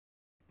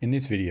In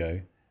this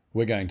video,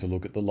 we're going to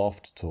look at the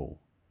Loft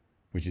tool,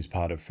 which is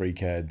part of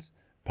FreeCAD's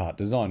Part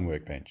Design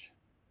Workbench.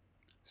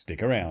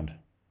 Stick around.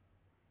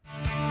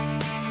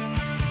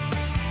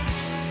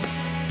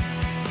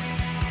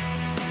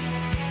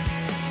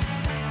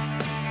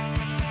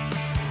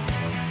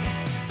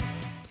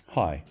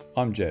 Hi,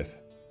 I'm Jeff,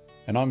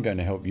 and I'm going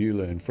to help you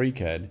learn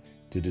FreeCAD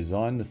to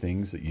design the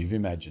things that you've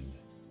imagined.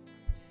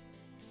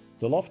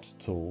 The Loft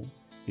tool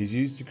is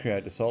used to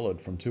create a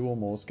solid from two or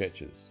more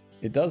sketches.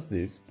 It does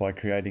this by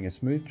creating a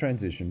smooth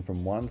transition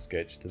from one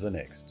sketch to the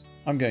next.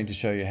 I'm going to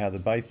show you how the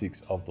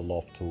basics of the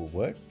Loft tool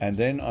work, and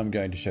then I'm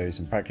going to show you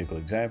some practical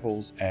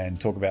examples and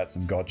talk about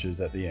some gotchas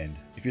at the end.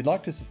 If you'd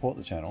like to support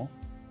the channel,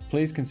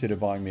 please consider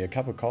buying me a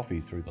cup of coffee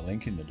through the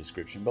link in the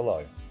description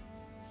below.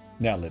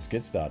 Now let's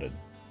get started.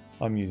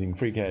 I'm using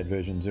FreeCAD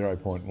version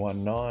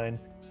 0.19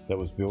 that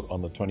was built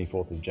on the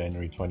 24th of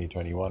January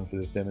 2021 for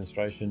this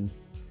demonstration,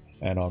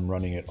 and I'm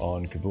running it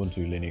on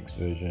Kubuntu Linux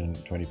version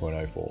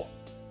 20.04.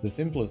 The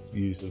simplest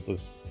use of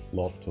this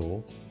Loft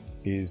tool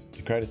is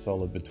to create a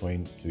solid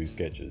between two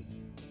sketches.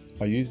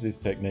 I used this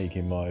technique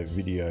in my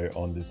video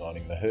on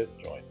designing the hearth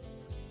joint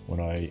when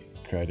I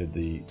created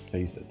the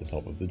teeth at the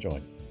top of the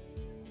joint.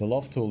 The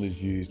Loft tool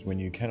is used when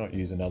you cannot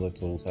use another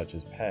tool such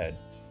as pad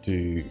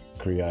to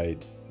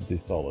create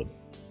this solid.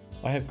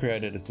 I have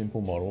created a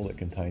simple model that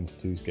contains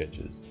two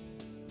sketches.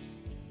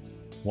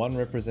 One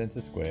represents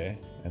a square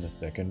and the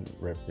second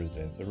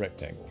represents a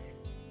rectangle.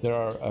 There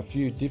are a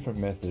few different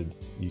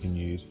methods you can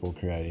use for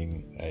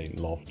creating a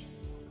loft.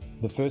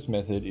 The first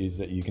method is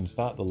that you can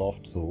start the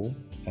Loft tool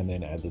and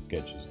then add the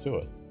sketches to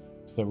it.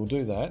 So we'll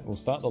do that. We'll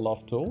start the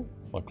Loft tool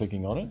by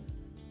clicking on it.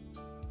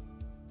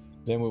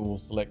 Then we will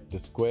select the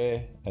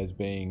square as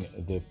being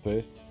the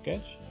first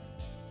sketch.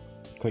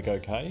 Click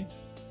OK.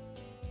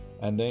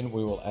 And then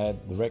we will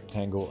add the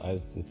rectangle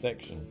as the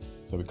section.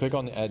 So we click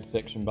on the Add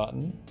Section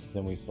button,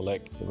 then we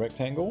select the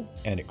rectangle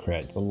and it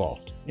creates a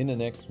loft. In the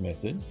next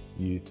method,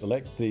 you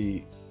select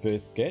the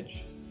first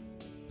sketch,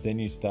 then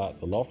you start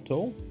the Loft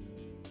tool,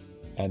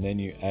 and then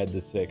you add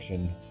the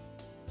section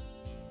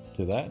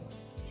to that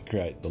to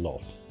create the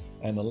loft.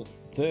 And the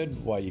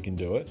third way you can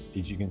do it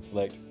is you can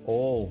select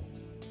all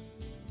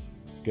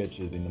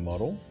sketches in the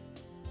model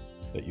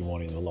that you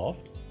want in the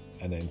loft,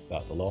 and then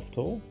start the Loft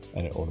tool,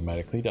 and it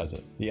automatically does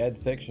it. The Add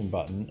Section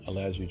button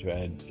allows you to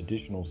add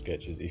additional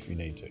sketches if you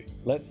need to.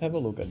 Let's have a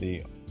look at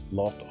the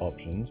Loft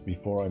options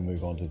before I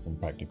move on to some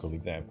practical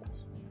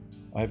examples.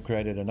 I have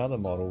created another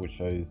model which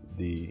shows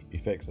the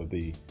effects of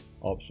the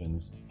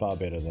options far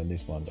better than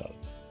this one does.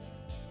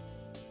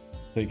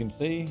 So you can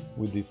see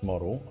with this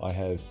model, I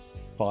have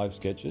 5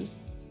 sketches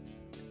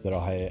that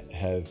I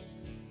have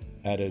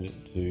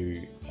added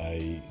to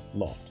a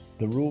loft.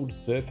 The ruled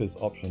surface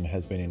option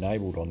has been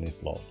enabled on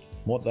this loft.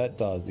 What that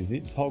does is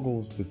it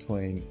toggles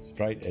between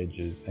straight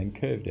edges and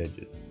curved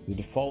edges. The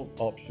default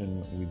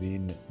option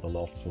within the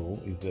Loft tool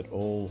is that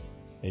all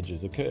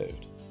edges are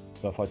curved.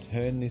 So if I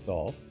turn this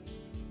off,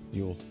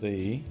 you'll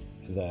see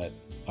that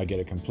I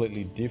get a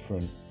completely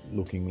different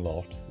looking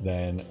loft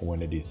than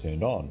when it is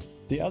turned on.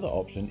 The other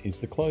option is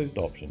the closed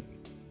option.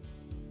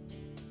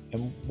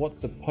 And what's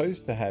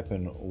supposed to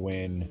happen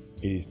when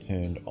it is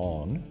turned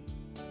on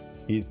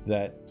is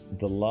that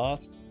the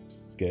last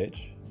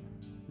sketch,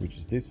 which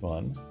is this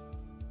one,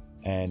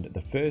 and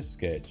the first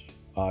sketch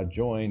are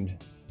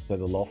joined so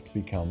the loft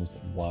becomes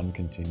one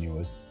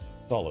continuous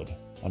solid.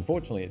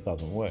 Unfortunately, it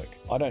doesn't work.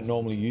 I don't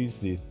normally use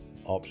this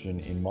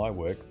option in my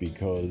work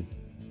because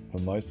for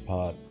most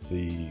part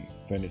the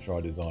furniture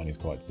I design is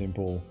quite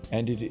simple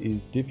and it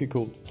is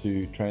difficult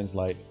to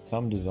translate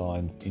some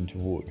designs into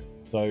wood.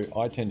 So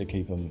I tend to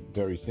keep them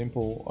very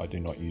simple. I do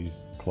not use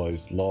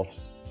closed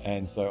lofts,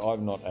 and so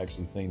I've not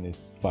actually seen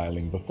this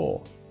failing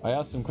before. I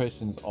asked some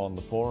questions on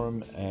the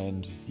forum,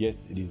 and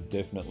yes, it is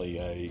definitely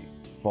a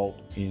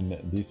fault in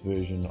this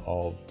version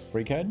of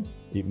FreeCAD.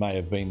 It may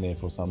have been there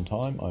for some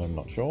time, I am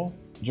not sure.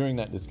 During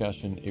that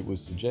discussion, it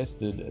was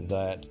suggested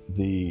that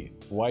the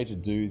way to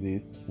do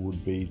this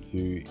would be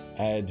to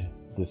add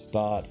the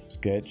start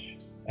sketch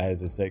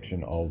as a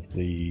section of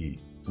the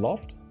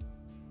loft.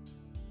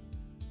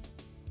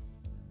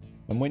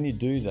 And when you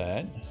do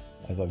that,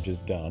 as I've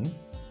just done,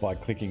 by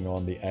clicking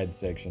on the Add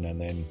section and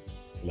then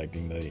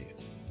selecting the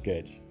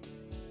sketch,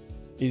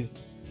 is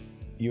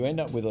you end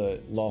up with a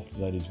loft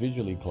that is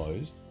visually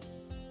closed.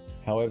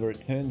 However,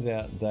 it turns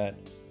out that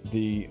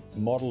the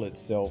model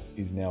itself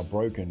is now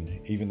broken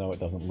even though it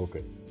doesn't look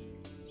it.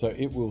 So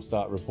it will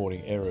start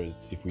reporting errors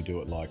if we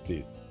do it like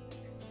this.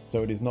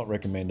 So it is not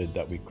recommended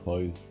that we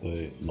close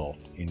the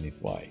loft in this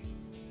way.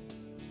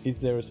 Is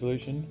there a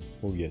solution?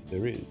 Well, yes,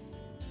 there is.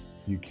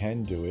 You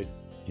can do it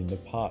in the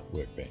Part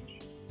workbench.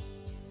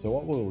 So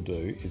what we'll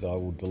do is I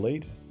will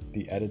delete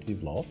the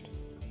additive loft,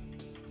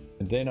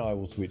 and then I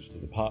will switch to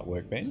the Part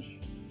workbench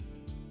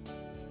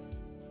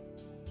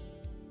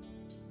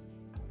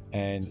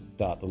and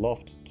start the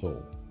Loft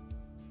tool.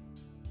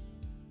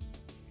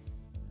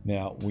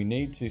 Now we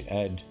need to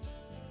add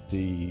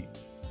the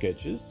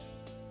sketches.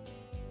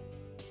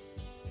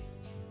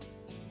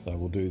 So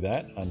we'll do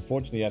that.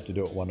 Unfortunately, you have to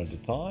do it one at a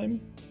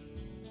time.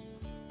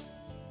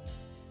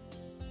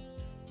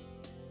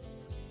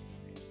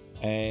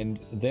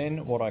 And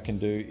then what I can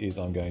do is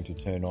I'm going to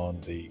turn on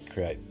the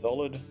create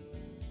solid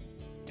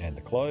and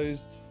the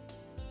closed,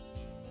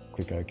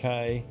 click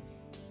OK,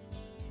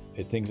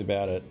 it thinks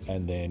about it,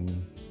 and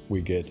then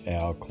we get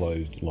our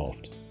closed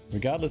loft.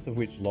 Regardless of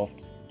which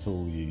loft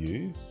tool you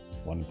use,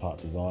 one in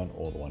part design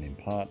or the one in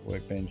part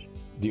workbench,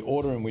 the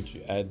order in which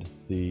you add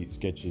the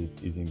sketches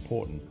is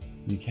important.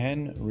 You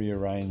can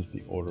rearrange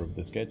the order of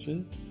the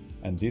sketches,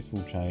 and this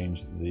will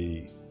change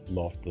the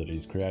loft that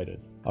is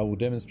created. I will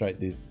demonstrate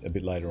this a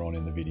bit later on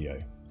in the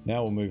video.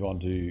 Now we'll move on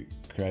to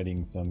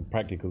creating some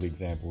practical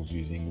examples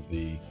using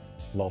the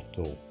loft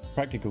tool.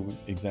 Practical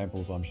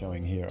examples I'm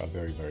showing here are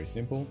very, very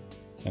simple,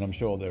 and I'm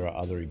sure there are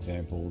other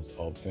examples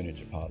of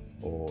furniture parts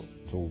or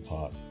tool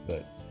parts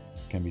that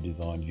can be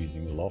designed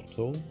using the loft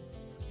tool.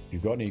 If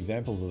you've got any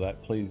examples of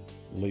that, please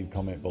leave a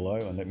comment below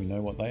and let me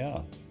know what they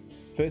are.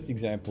 First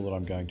example that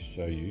I'm going to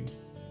show you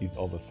is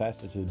of a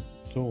faceted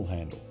tool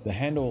handle. The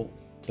handle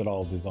that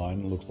I'll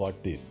design looks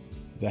like this.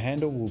 The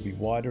handle will be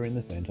wider in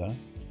the center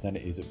than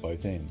it is at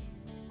both ends.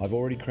 I've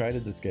already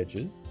created the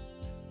sketches,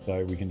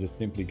 so we can just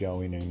simply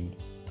go in and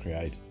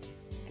create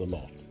the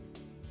loft.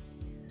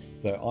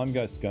 So I'm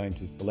just going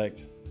to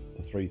select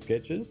the 3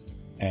 sketches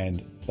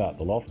and start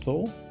the loft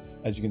tool.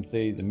 As you can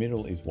see, the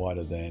middle is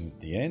wider than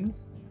the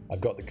ends.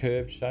 I've got the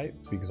curved shape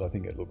because I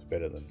think it looks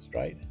better than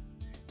straight.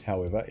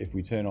 However, if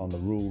we turn on the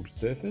ruled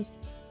surface,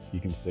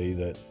 you can see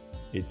that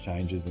it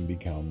changes and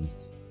becomes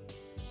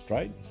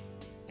straight,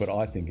 but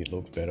I think it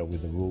looks better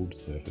with the ruled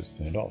surface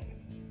turned off.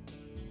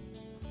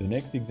 The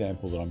next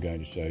example that I'm going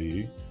to show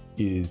you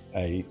is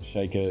a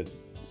shaker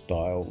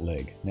style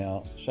leg.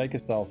 Now, shaker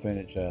style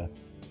furniture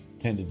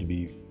tended to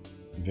be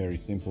very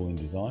simple in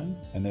design,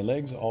 and their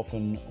legs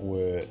often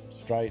were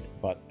straight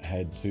but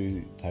had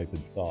 2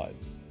 tapered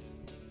sides.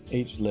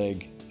 Each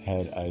leg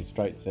had a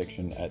straight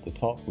section at the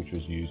top, which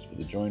was used for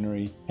the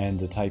joinery, and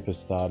the taper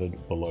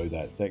started below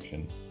that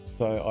section.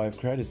 So I've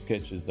created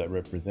sketches that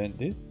represent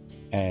this,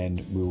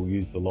 and we'll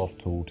use the loft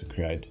tool to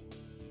create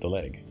the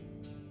leg.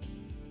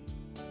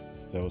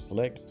 So we'll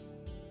select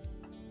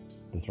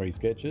the 3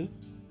 sketches,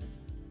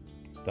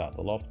 start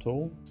the loft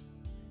tool.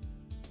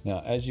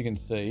 Now, as you can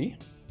see,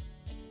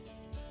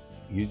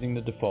 using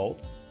the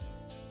defaults,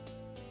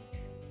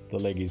 the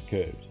leg is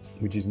curved,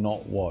 which is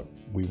not what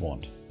we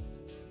want.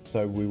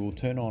 So we will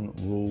turn on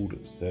ruled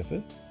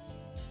surface.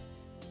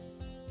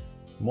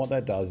 And what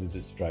that does is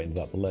it straightens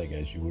up the leg,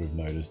 as you would have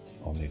noticed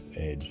on this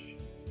edge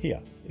here.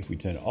 If we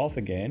turn it off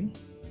again,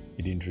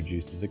 it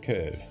introduces a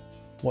curve.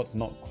 What's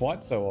not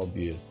quite so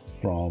obvious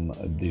from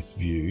this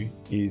view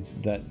is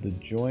that the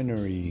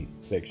joinery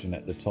section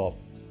at the top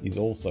is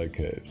also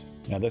curved.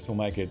 Now this will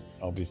make it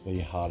obviously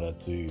harder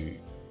to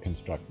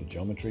construct the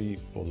geometry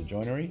for the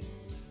joinery,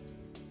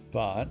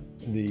 but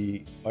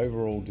the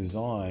overall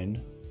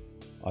design,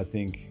 I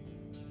think,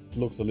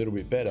 looks a little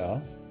bit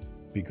better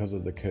because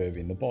of the curve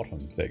in the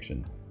bottom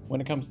section. When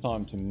it comes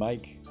time to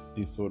make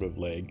this sort of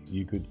leg,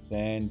 you could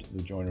sand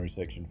the joinery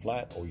section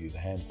flat or use a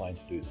hand plane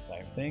to do the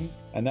same thing,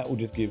 and that will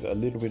just give a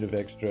little bit of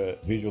extra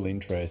visual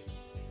interest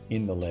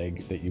in the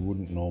leg that you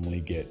wouldn't normally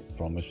get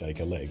from a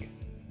shaker leg.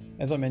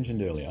 As I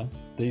mentioned earlier,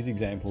 these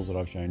examples that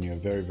I've shown you are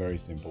very, very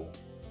simple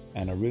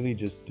and are really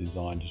just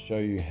designed to show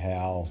you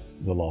how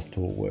the loft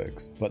tool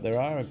works. But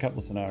there are a couple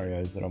of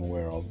scenarios that I'm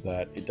aware of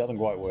that it doesn't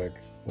quite work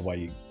the way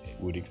you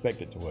would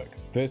expect it to work.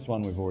 First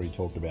one we've already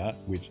talked about,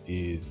 which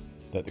is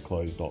that the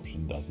closed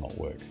option does not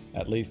work,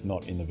 at least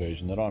not in the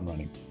version that I'm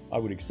running. I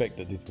would expect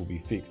that this will be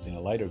fixed in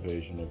a later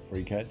version of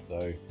FreeCAD,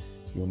 so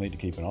you'll need to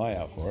keep an eye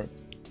out for it,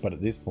 but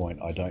at this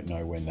point I don't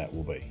know when that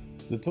will be.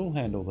 The tool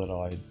handle that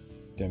I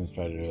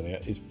demonstrated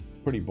earlier is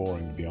pretty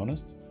boring, to be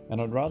honest,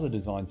 and I'd rather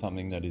design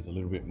something that is a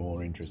little bit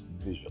more interesting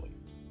visually.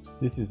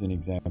 This is an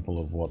example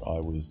of what I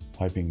was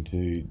hoping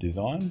to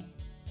design,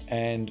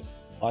 and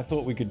I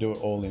thought we could do it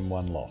all in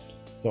one loft.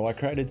 So I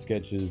created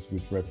sketches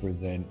which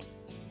represent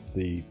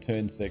the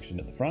turn section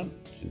at the front,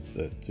 which is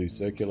the 2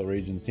 circular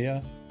regions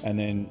here, and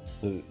then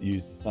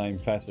use the same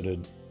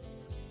faceted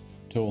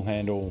tool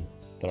handle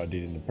that I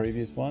did in the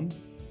previous one.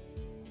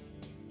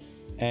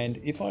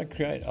 And if I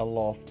create a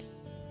loft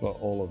for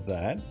all of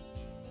that,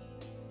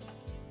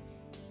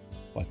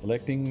 by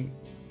selecting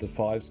the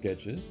 5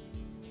 sketches,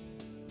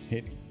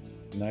 hit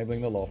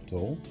enabling the loft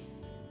tool,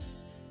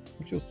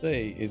 what you'll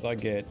see is I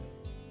get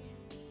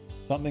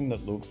something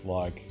that looks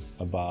like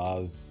a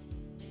vase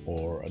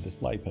or a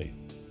display piece.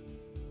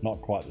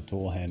 Not quite the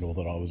tool handle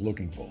that I was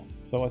looking for.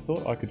 So I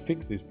thought I could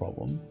fix this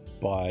problem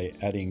by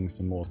adding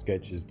some more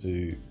sketches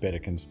to better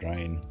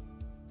constrain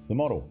the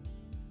model.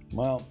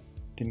 Well,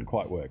 didn't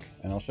quite work,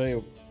 and I'll show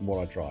you what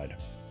I tried.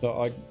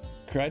 So I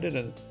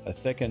created a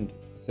second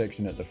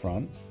section at the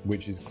front,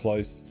 which is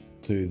close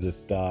to the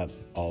start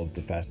of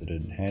the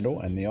faceted handle,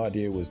 and the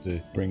idea was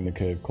to bring the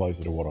curve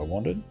closer to what I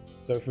wanted.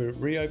 So if we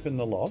reopen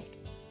the loft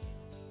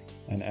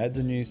and add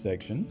the new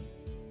section,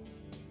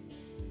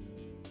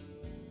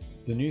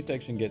 the new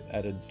section gets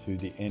added to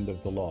the end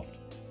of the loft,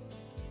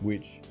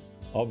 which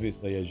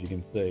obviously, as you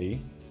can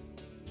see,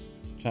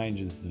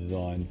 changes the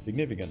design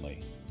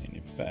significantly. And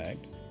in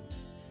fact,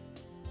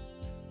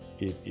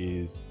 it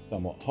is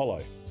somewhat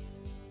hollow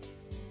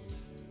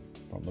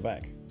from the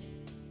back.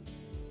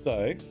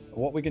 So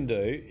what we can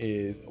do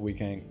is we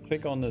can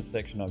click on the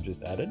section I've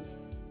just added,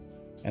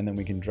 and then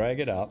we can drag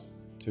it up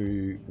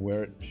to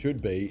where it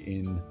should be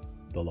in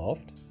the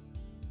loft.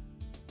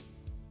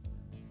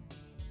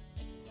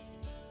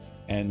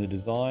 And the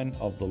design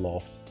of the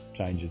loft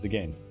changes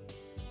again.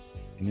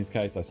 In this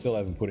case, I still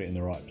haven't put it in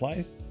the right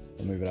place.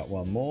 I'll move it up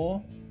one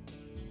more,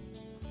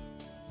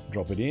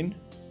 drop it in.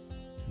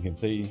 You can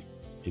see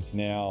it's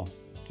now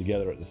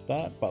together at the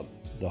start, but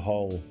the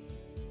whole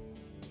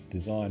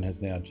design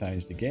has now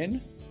changed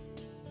again.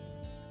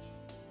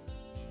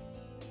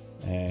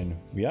 And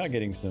we are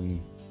getting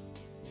some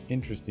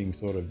interesting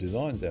sort of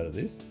designs out of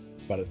this,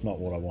 but it's not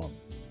what I want.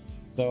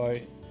 So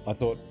I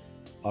thought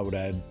I would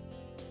add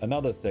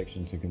another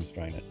section to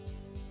constrain it.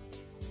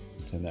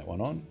 Turn that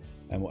one on,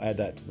 and we'll add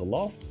that to the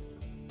loft,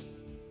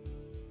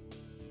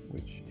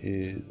 which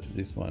is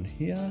this one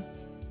here.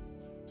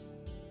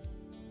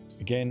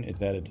 Again,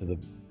 it's added to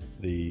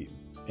the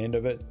end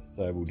of it,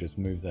 so we'll just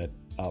move that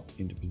up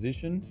into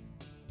position.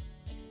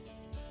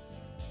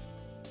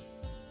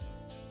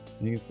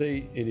 You can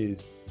see it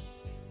is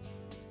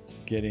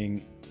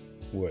getting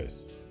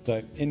worse.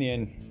 So in the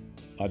end,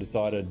 I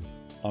decided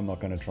I'm not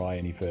going to try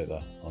any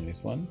further on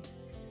this one,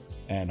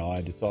 and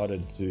I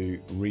decided to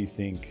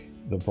rethink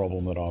the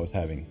problem that I was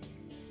having.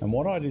 And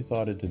what I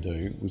decided to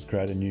do was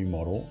create a new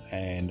model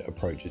and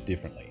approach it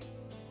differently.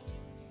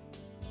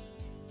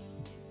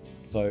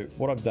 So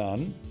what I've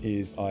done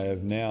is I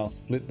have now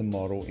split the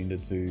model into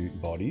two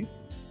bodies.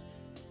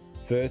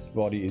 First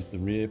body is the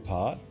rear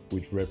part,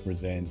 which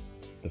represents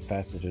the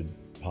faceted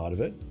part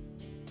of it.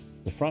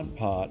 The front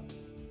part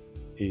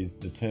is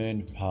the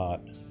turned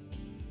part,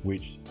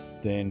 which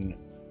then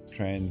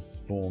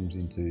transforms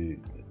into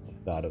the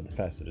start of the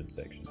faceted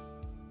section.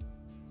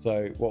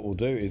 So what we'll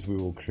do is we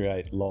will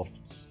create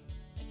lofts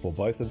for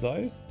both of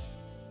those.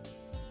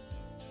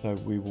 So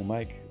we will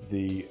make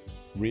the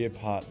rear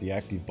part the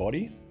active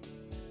body,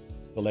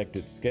 select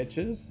its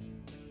sketches,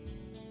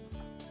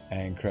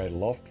 and create a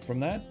loft from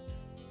that,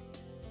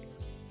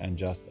 and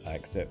just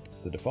accept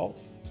the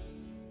defaults.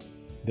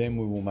 Then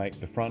we will make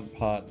the front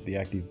part the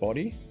active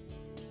body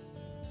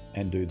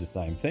and do the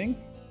same thing.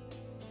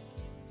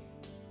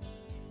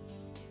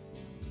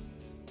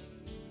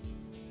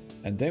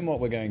 And then what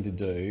we're going to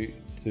do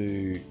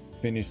to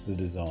finish the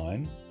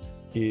design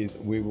is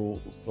we will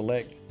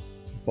select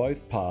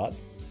both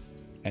parts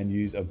and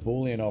use a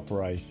Boolean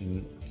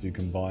operation to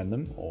combine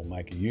them or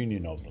make a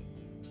union of them.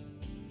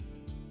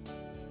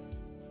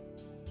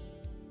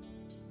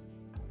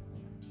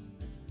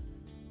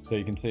 So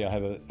you can see I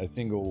have a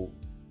single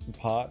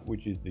part,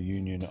 which is the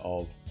union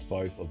of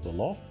both of the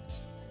lofts.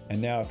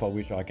 And now if I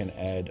wish, I can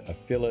add a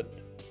fillet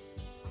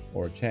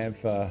or a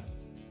chamfer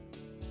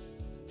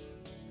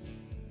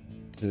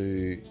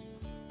to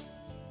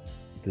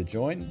the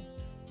joint.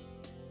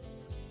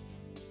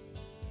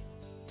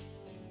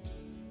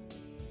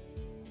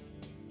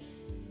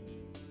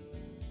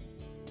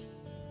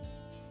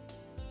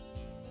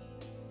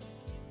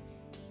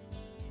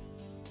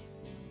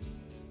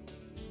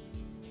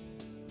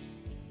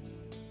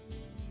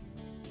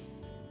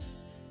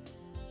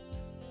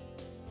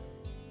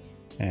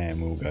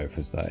 And we'll go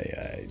for, say,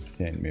 a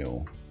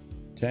 10mm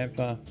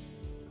chamfer.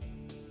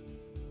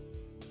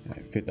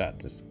 And fit that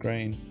to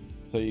screen.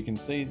 So you can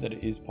see that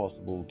it is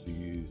possible to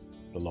use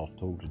the Loft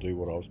tool to do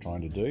what I was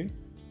trying to do.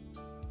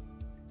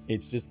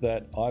 It's just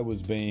that I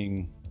was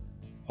being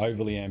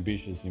overly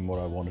ambitious in what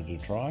I wanted to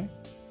try,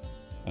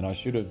 and I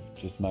should have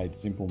just made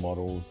simple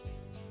models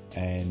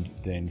and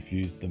then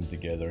fused them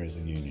together as a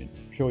union.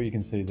 Sure, you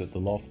can see that the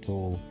Loft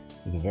tool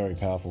is a very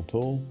powerful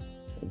tool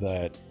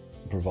that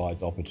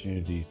provides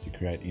opportunities to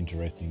create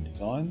interesting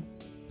designs.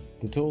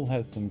 The tool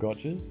has some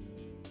gotchas,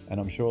 and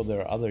I'm sure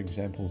there are other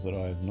examples that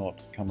I have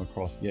not come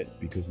across yet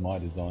because my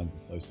designs are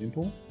so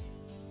simple.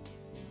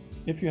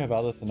 If you have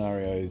other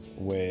scenarios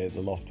where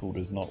the Loft tool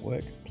does not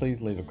work,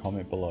 please leave a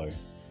comment below.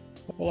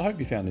 Well, I hope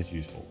you found this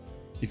useful.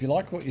 If you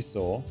liked what you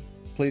saw,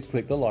 please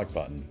click the like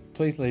button.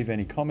 Please leave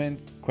any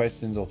comments,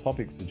 questions or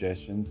topic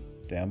suggestions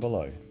down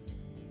below.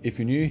 If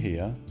you're new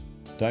here,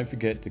 don't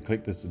forget to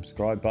click the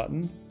subscribe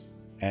button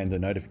and the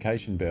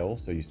notification bell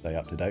so you stay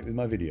up to date with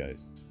my videos.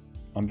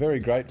 I'm very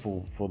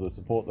grateful for the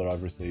support that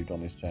I've received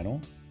on this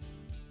channel.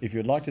 If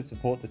you'd like to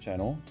support the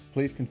channel,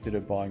 please consider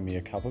buying me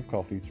a cup of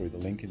coffee through the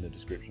link in the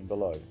description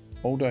below.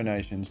 All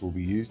donations will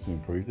be used to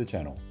improve the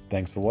channel.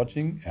 Thanks for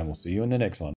watching, and we'll see you in the next one.